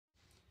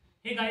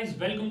Hey guys,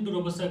 welcome to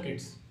Robot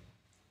Circuits.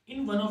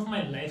 In one of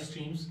my live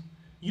streams,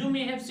 you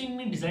may have seen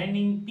me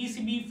designing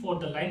PCB for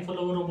the line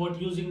follower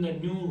robot using the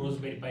new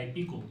Raspberry Pi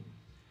Pico.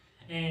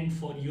 And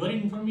for your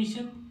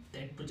information,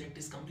 that project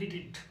is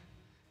completed.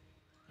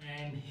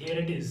 And here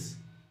it is.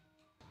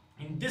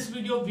 In this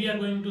video, we are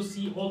going to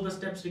see all the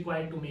steps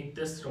required to make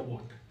this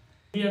robot.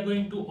 We are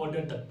going to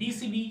order the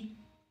PCB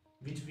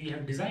which we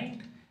have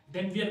designed.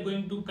 Then we are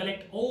going to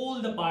collect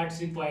all the parts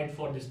required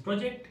for this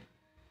project.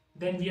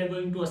 Then we are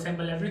going to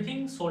assemble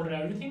everything, solder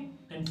everything,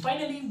 and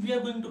finally we are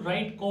going to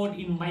write code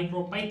in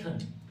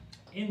MicroPython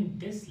in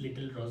this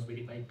little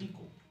Raspberry Pi Pico.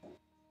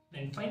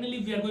 And finally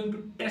we are going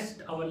to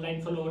test our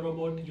line follower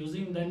robot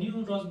using the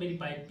new Raspberry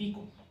Pi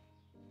Pico.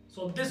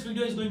 So this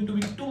video is going to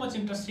be too much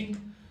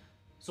interesting.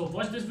 So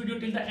watch this video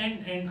till the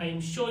end and I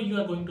am sure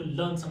you are going to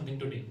learn something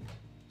today.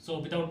 So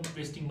without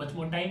wasting much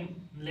more time,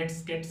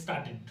 let's get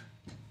started.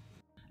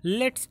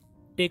 Let's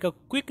take a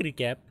quick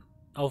recap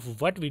of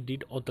what we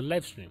did on the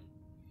live stream.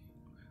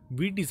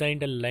 We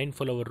designed a line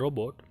follower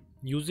robot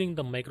using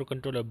the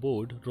microcontroller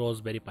board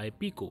Raspberry Pi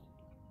Pico.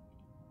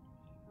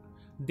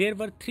 There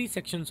were three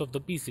sections of the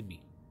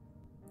PCB.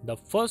 The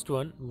first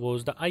one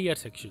was the IR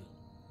section,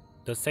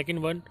 the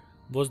second one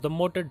was the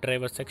motor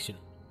driver section,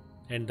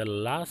 and the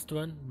last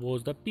one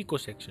was the Pico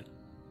section.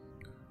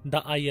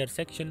 The IR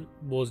section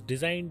was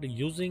designed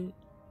using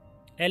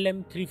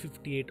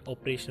LM358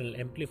 operational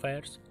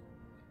amplifiers,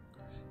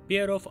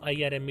 pair of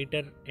IR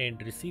emitter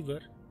and receiver,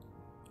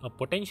 a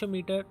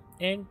potentiometer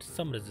and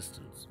some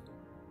resistance.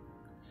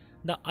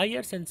 The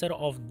IR sensor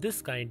of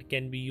this kind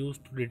can be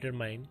used to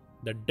determine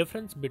the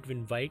difference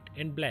between white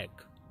and black.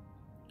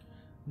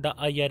 The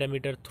IR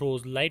emitter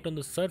throws light on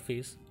the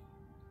surface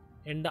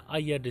and the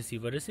IR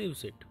receiver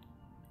receives it.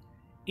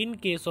 In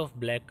case of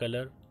black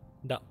color,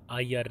 the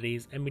IR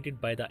rays emitted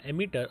by the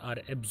emitter are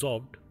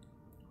absorbed,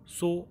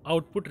 so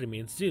output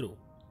remains 0.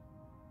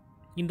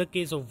 In the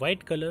case of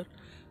white color,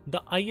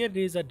 the IR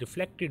rays are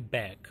reflected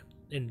back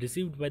and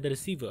received by the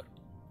receiver,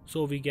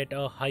 so we get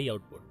a high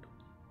output.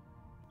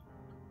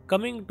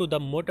 Coming to the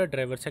motor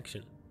driver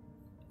section.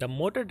 The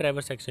motor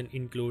driver section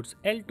includes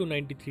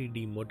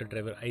L293D motor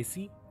driver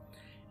IC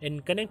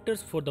and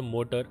connectors for the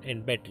motor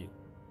and battery.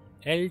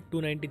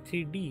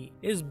 L293D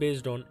is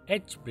based on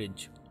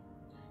H-bridge.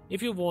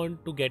 If you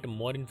want to get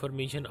more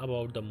information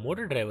about the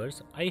motor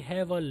drivers, I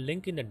have a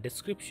link in the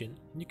description,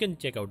 you can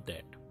check out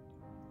that.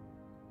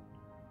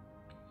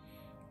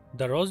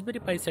 The Raspberry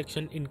Pi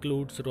section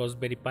includes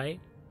Raspberry Pi,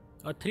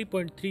 a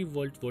 3.3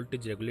 volt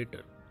voltage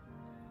regulator.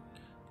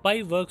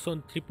 Pi works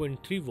on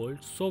 3.3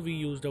 volts, so we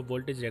used a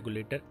voltage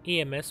regulator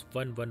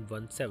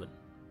AMS1117.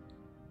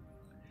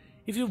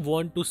 If you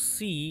want to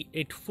see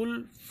it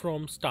full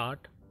from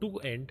start to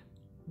end,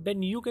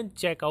 then you can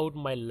check out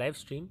my live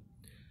stream.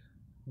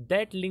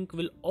 That link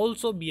will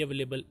also be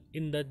available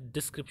in the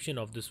description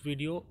of this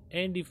video,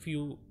 and if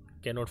you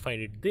cannot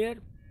find it there,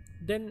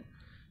 then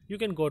you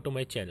can go to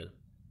my channel.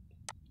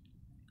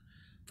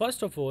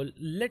 First of all,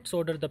 let's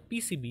order the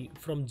PCB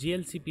from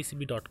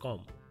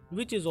glcpcb.com,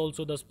 which is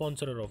also the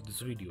sponsor of this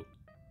video.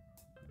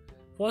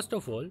 First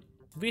of all,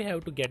 we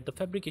have to get the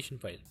fabrication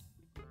file.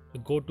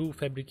 Go to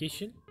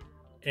fabrication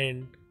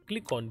and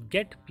click on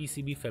get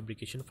PCB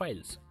fabrication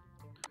files.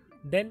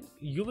 Then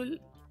you will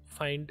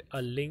find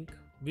a link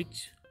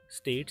which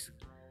states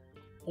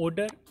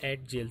order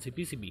at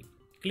glcpcb.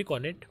 Click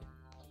on it.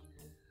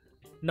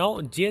 Now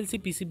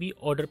glcpcb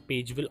order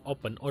page will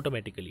open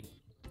automatically.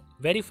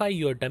 Verify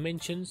your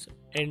dimensions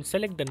and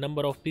select the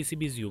number of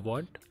PCBs you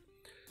want.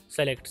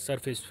 Select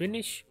surface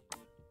finish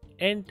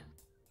and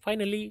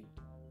finally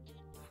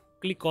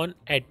click on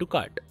add to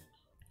cart.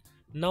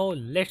 Now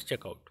let's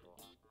check out.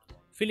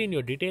 Fill in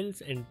your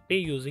details and pay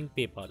using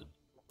PayPal.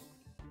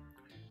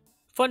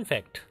 Fun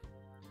fact: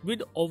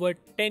 with over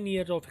 10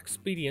 years of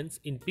experience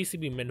in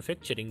PCB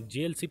manufacturing,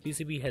 JLC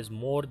PCB has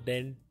more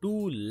than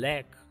 2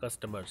 lakh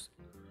customers.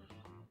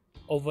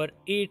 Over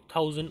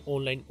 8,000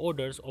 online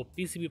orders of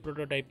PCB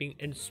prototyping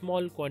and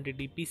small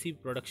quantity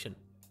PCB production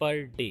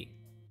per day.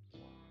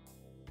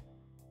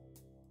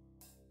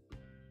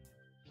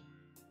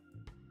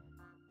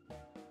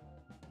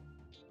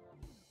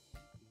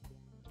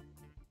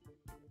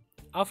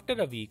 After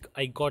a week,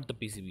 I got the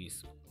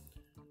PCBs.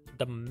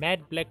 The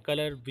matte black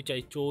color which I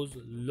chose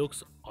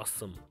looks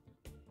awesome.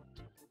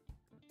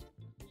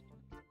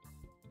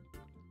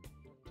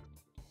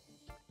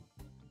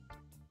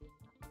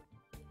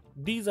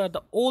 These are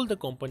all the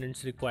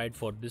components required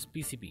for this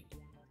PCB.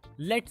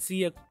 Let's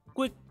see a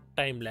quick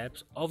time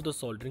lapse of the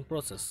soldering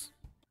process.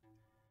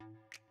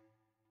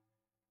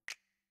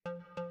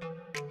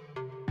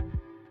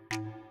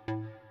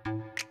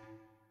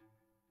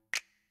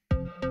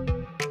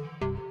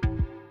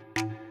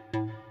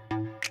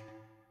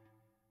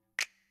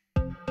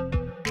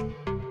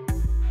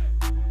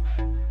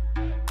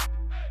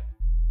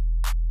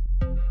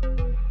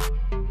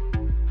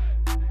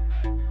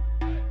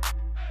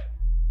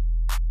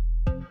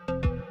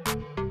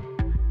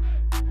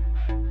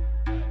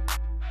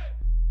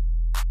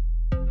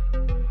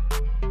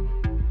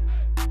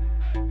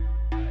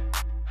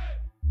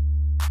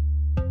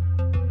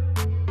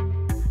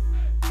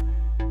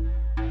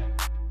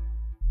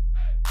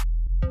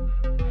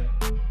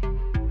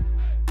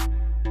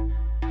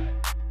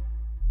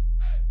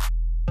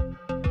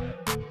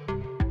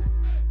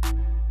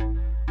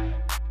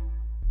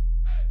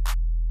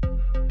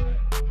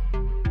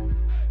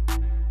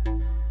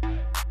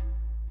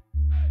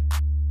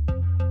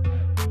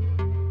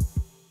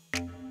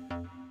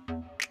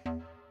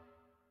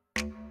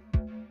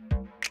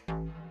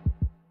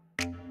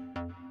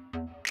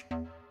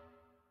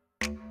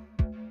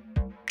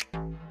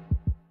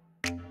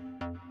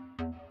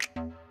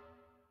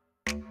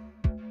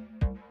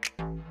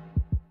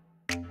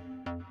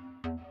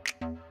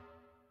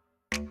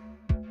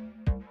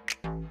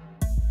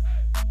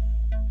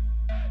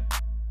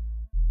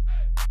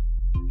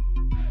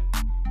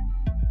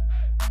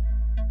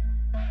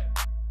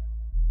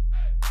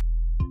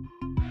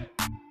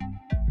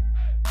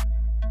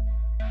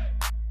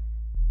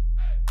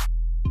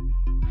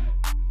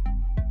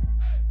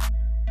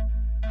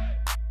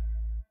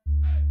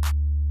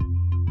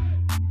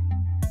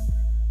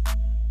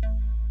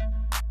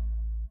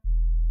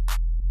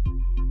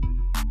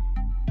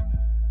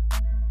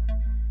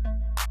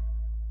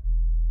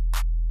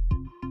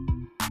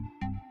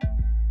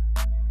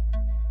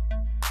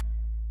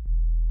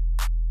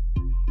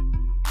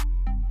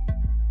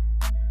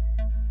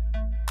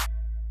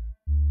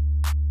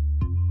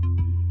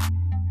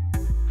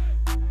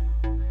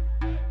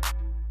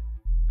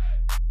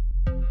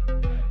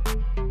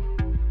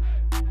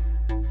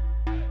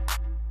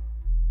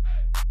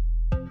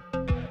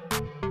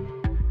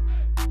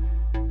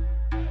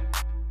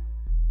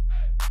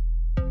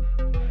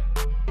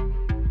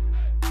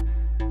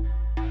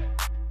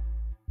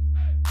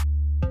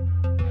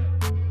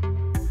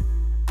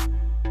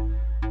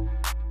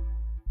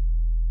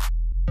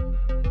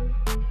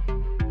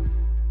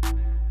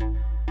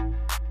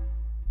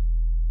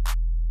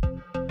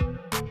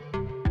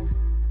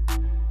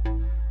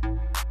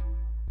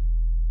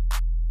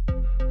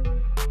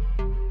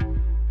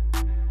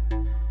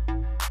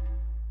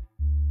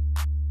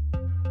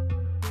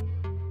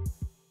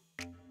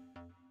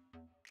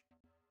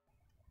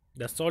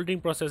 The soldering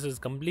process is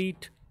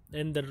complete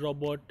and the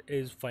robot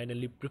is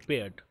finally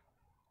prepared,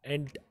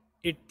 and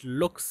it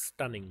looks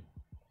stunning.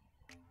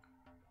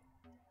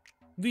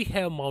 We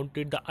have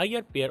mounted the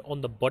IR pair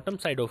on the bottom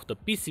side of the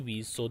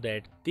PCB so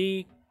that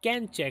they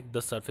can check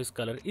the surface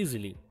color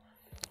easily.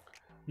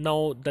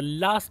 Now the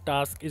last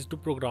task is to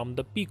program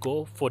the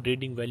Pico for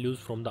reading values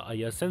from the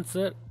IR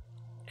sensor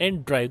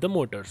and drive the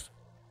motors.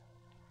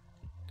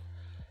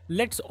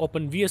 Let's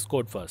open VS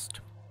Code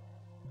first.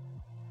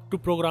 To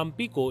program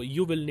Pico,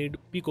 you will need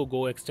Pico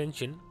Go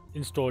extension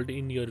installed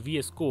in your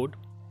VS Code.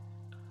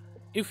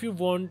 If you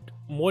want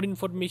more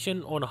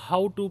information on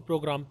how to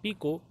program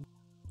Pico,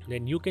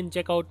 then you can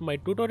check out my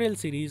tutorial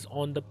series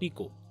on the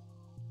Pico.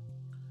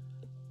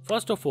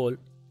 First of all,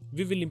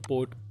 we will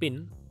import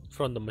pin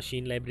from the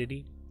machine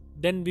library.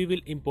 Then we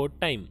will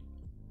import time.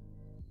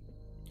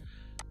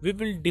 We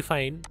will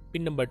define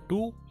pin number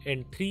 2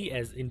 and 3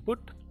 as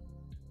input,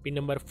 pin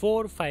number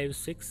 4, 5,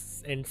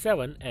 6 and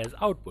 7 as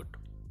output.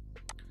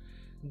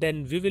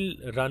 Then we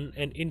will run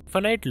an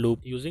infinite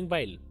loop using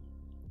while.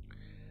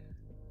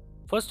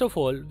 First of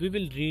all, we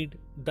will read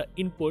the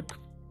input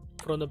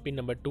from the pin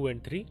number 2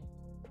 and 3.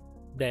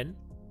 Then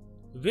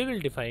we will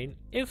define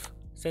if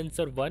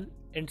sensor 1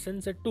 and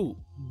sensor 2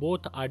 both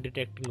are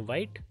detecting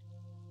white,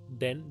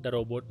 then the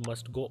robot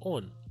must go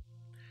on.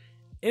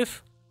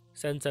 If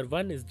sensor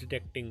 1 is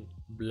detecting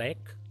black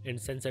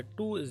and sensor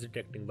 2 is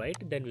detecting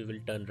white, then we will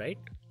turn right,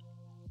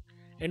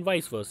 and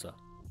vice versa.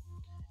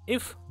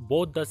 If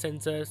both the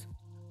sensors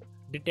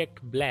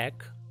detect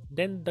black,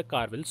 then the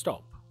car will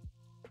stop.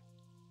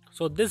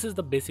 So this is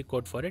the basic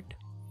code for it.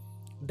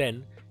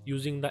 Then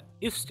using the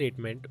if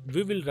statement,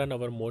 we will run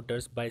our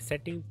motors by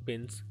setting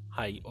pins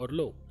high or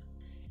low.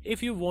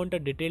 If you want a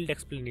detailed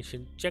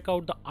explanation, check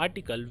out the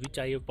article which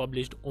I have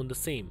published on the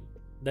same.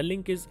 The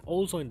link is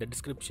also in the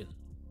description.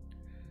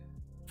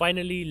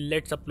 Finally,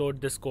 let's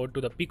upload this code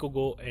to the Pico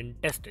Go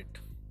and test it.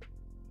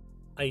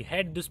 I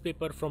had this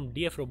paper from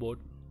DF Robot,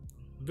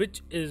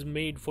 which is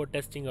made for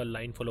testing a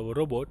line follower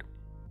robot.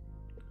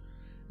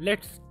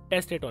 Let's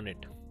test it on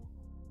it.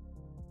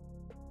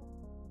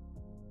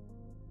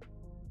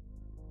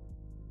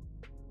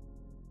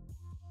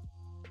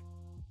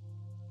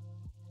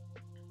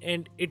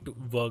 And it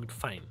worked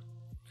fine.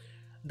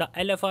 The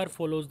LFR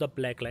follows the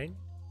black line.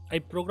 I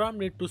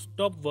programmed it to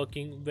stop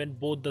working when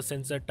both the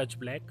sensors touch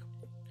black.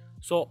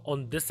 So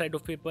on this side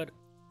of paper,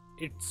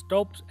 it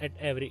stops at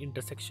every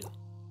intersection.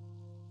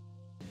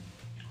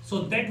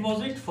 So that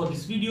was it for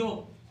this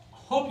video.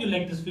 Hope you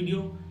like this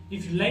video.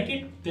 If you like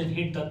it, then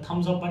hit the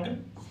thumbs up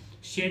button,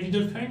 share with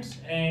your friends,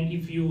 and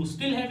if you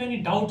still have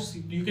any doubts,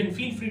 you can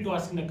feel free to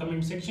ask in the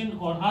comment section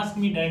or ask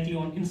me directly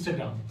on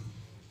Instagram.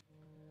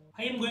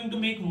 I am going to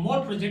make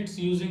more projects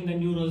using the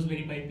new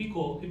Raspberry Pi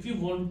Pico. If you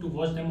want to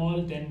watch them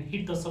all, then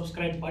hit the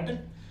subscribe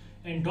button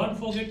and don't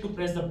forget to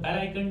press the bell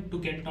icon to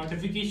get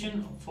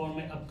notification for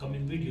my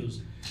upcoming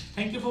videos.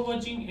 Thank you for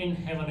watching and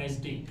have a nice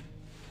day.